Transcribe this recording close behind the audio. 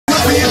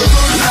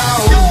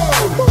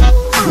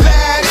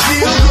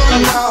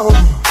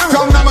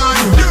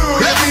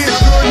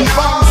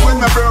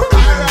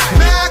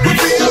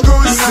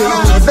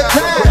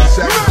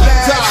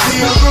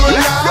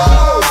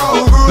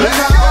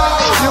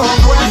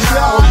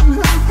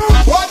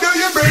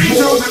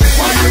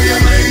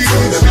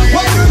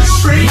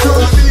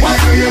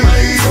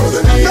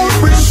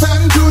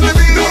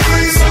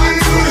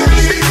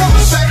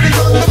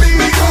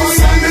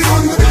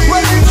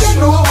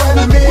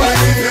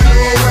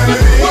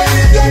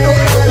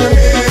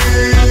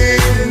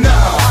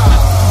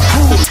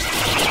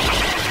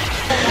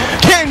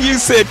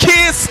say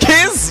kiss,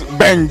 kiss,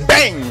 bang,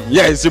 bang?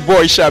 Yeah, it's your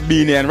boy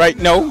Shabini, and right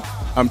now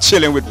I'm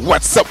chilling with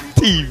What's Up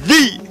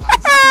TV.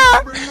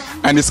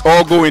 And it's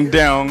all going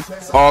down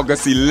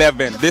August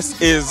 11th. This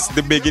is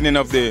the beginning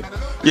of the,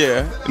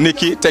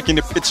 Nikki taking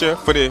the picture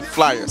for the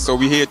flyer. So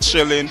we here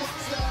chilling.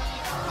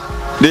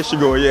 There she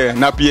go,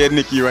 nappy head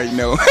Nikki right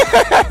now.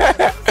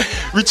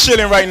 We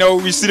chilling right now.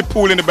 We see the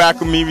pool in the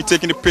back of me. We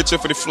taking the picture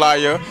for the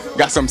flyer.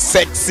 Got some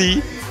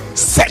sexy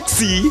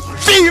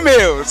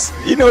females.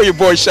 You know your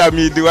boy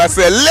Shabini do. I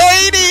said,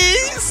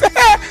 ladies!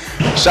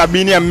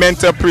 Shabini and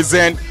Mentor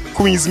present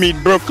Queens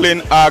Meet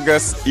Brooklyn,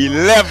 August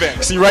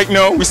 11th. See, right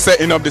now we're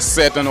setting up the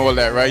set and all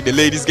that, right? The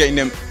ladies getting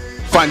them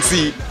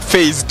fancy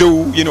face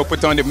do, you know,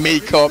 put on the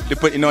makeup, they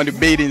putting on the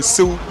bathing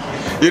suit.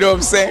 You know what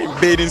I'm saying?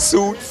 Bathing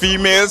suit,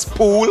 females,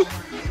 pool.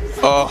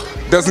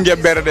 Doesn't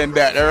get better than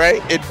that, all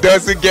right? It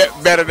doesn't get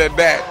better than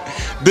that.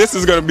 This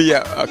is gonna be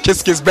a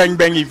Kiss Kiss Bang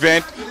Bang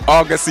event,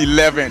 August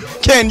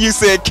 11th. Can you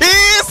say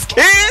kiss,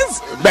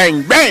 kiss,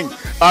 bang, bang?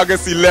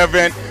 August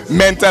 11th,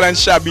 Mentor and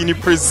Shabini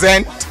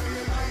present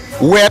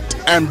Wet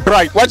and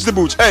Bright. Watch the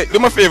boots. Hey, do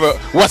me a favor.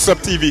 What's Up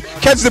TV?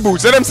 Catch the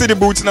boots. Let them see the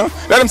boots now.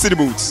 Let them see the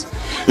boots.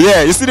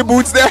 Yeah, you see the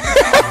boots there?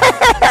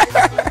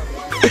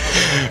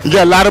 You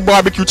got a lot of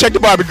barbecue. Check the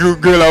barbecue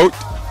grill out.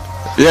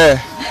 Yeah.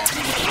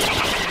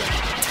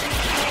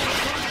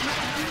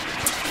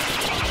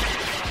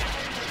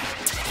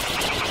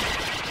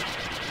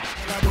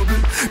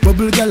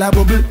 Bubble gala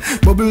bubble,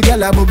 bubble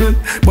gala bubble,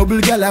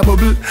 bubble gala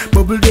bubble,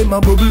 bubble dem a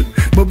bubble,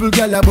 bubble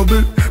gala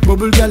bubble,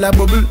 bubble gala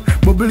bubble,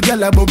 bubble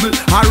gala bubble.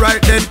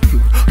 Alright then,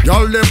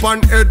 y'all lip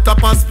on head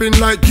top a spin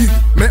like it.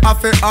 Me have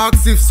to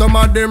ask if some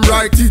of them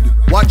right it.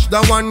 Watch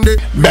the one day.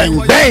 Bang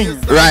bang.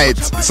 Right.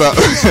 So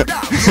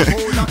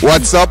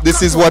what's up?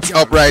 This is what's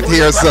up right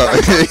here. So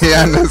you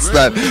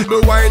understand?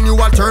 The wine you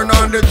a turn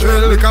on the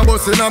drill like a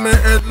bus in a me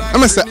head. I'm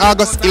gonna say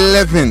August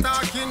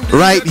 11th,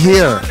 right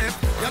here.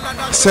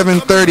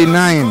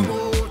 739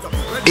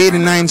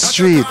 89th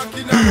Street.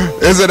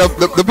 Is it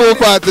the pool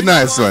party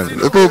nice one?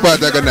 The pool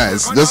party are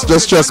nice.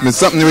 Just trust me,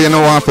 something we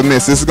don't want to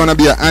miss. This is gonna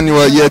be an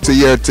annual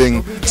year-to-year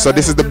thing. So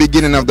this is the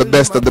beginning of the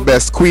best of the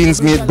best.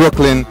 Queens Meet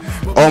Brooklyn.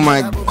 Oh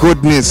my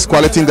goodness,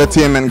 quality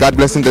entertainment, God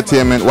bless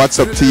entertainment, What's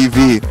Up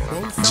TV.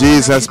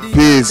 Jesus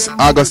peace.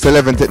 August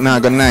 11th at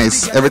Naga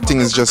nice. Everything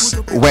is just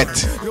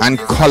wet and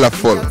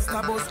colorful.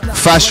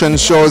 Fashion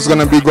show is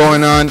gonna be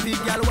going on.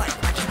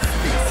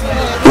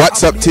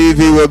 What's Up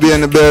TV will be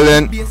in the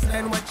building.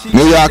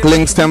 New York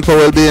Links Temple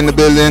will be in the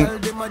building.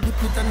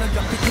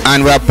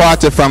 And we're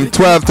party from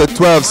 12 to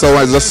 12. So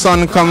as the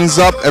sun comes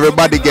up,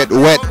 everybody get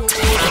wet.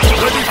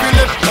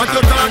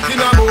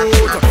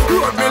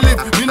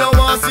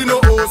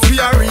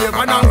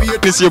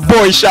 It's your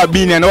boy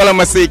Shabini, and all I'm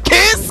gonna say,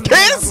 kiss,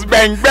 kiss,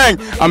 bang, bang.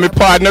 I'm a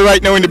partner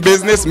right now in the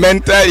business,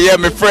 Mentor, yeah,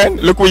 my friend.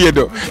 Look what you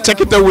do. Check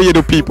it out what you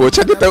do, people.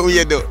 Check it out what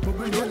you do.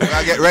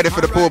 I get ready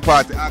for the pool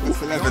party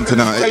August 11th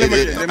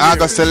tonight.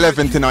 August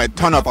 11th tonight.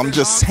 Turn up. I'm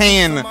just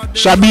saying.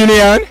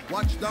 Shabini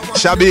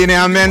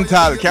and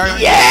Mental. Carry on.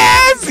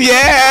 Yes,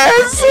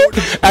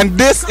 yes. And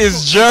this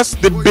is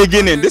just the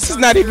beginning. This is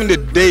not even the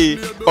day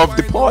of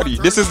the party.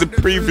 This is the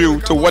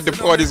preview to what the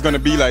party is gonna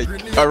be like.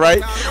 All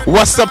right.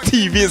 What's Up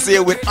TV is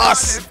here with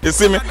us. You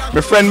see me?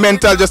 My friend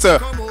Mental just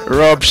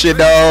rub shit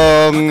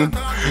down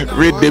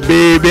with the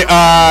baby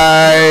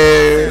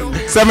eye.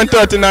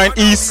 739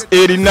 East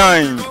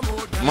 89.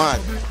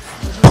 Man.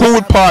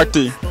 Pool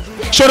party.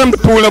 Show them the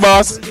pool,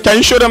 boss. Can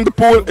you show them the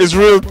pool? It's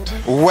real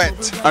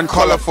wet and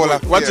colorful.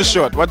 What's your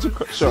shot? What's your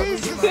shot?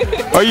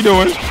 How you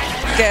doing?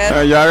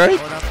 Good. You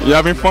alright? You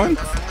having fun?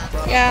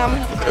 Yeah.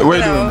 What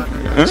you doing?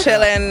 Huh?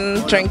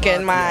 Chilling,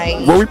 drinking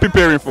my What we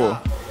preparing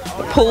for?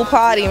 pool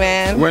party,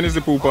 man. When is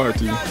the pool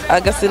party?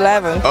 August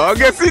 11th.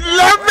 August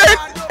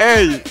 11th!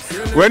 Hey!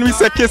 When we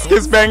say kiss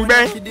kiss bang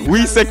bang,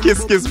 we say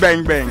kiss kiss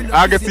bang bang.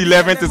 August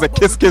 11th is a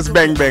kiss kiss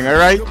bang bang,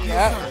 alright?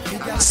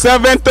 Yep.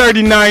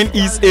 739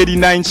 East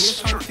 89th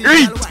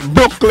Street,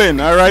 Brooklyn.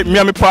 All right, me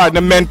and my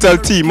partner, Mental,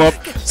 team up.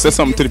 Say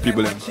something to the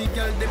people then.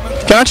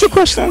 Can I ask you a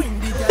question?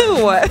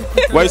 What?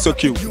 Why you so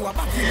cute?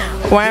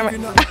 Why am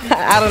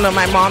I don't know,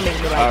 my mom made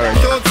me like All right.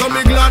 So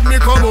me glad me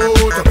come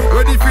out.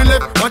 Ready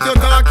Philip, what you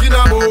talking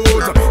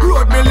about?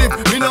 Road me live,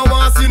 me no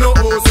want see no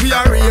host. We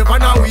are rave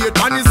and a wait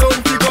and the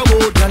sun to come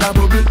out. Gala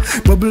bubble,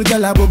 bubble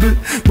gala bubble,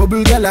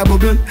 bubble gala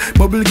bubble,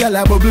 bubble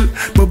gala bubble,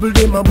 bubble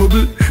dem a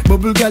bubble,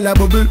 bubble gala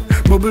bubble,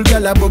 bubble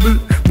gala bubble,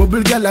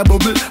 bubble gala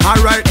bubble.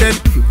 Alright then,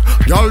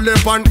 y'all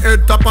lip on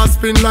head top a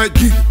spin like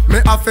it.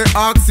 Me have to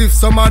ask if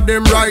some of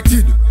them right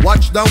it.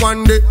 Watch the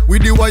one day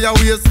with the wire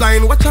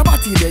waistline. Watch your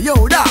body there, yo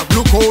dog.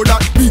 Look how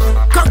that be.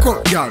 Cock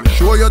up, y'all.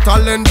 Show your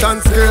talent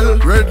and skill.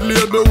 Red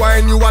label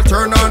wine, you a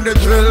turn on the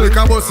drill. Like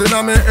a bus in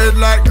my head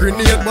like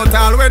grenade. But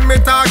all when me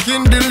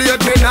talking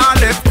delayed, me nah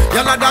left.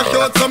 Y'all a dash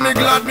out, so me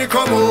glad me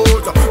come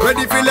out.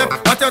 Ready Philip,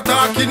 what you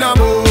talking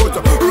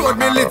about? Road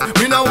me lit,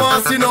 me no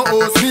want see no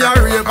host. Me a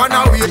rave and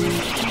a wait.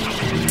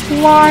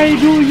 Why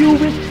do you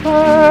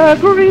whisper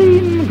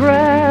green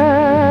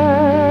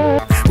grass?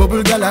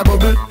 Bubble gala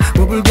bubble,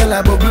 bubble bubble, girl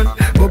a bubble,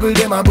 bubble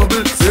them a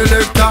bubble.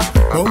 Selector,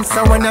 bounce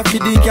a wanna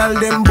feed the girl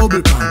them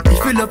bubble pan.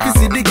 If you love to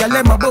see the girl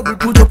them a bubble,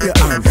 put up your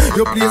hand.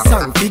 You play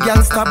song, the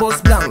girl star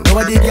bus blank.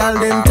 Now the girl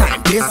them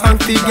time, play song,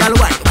 the girl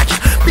white.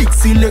 Big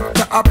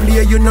selector a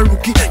play, you no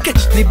rookie.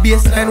 Catch the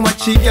baseline,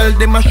 watch the girl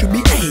them a should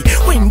be. Hey,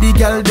 when the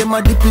girl them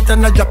a dip it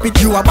and a drop it,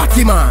 you a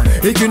batty man.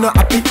 If you not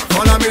happy,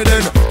 follow me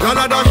then. Girl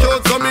a dash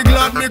out, so me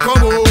glad me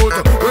come out.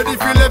 Ready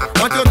for left,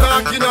 what you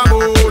talking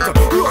about?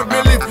 Road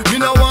me live, me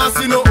no want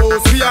see no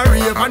house. We a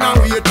rave and a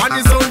wait, and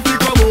the sound fi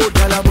come out.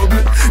 Girl a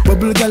bubble,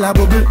 bubble, girl a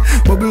bubble,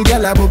 bubble,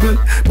 girl a bubble,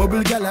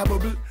 bubble, girl a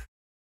bubble.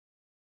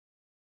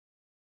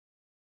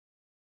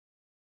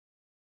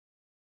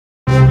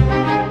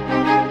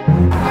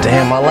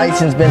 Damn, my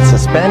license been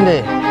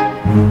suspended.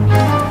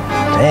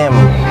 Damn,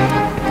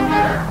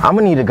 I'm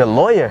gonna need a good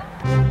lawyer.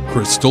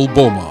 Crystal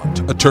Beaumont,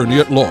 attorney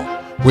at law.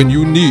 When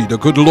you need a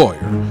good lawyer,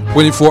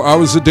 24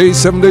 hours a day,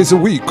 7 days a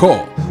week,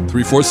 call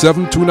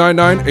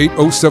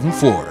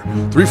 347-299-8074.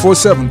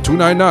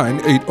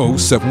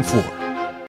 347-299-8074.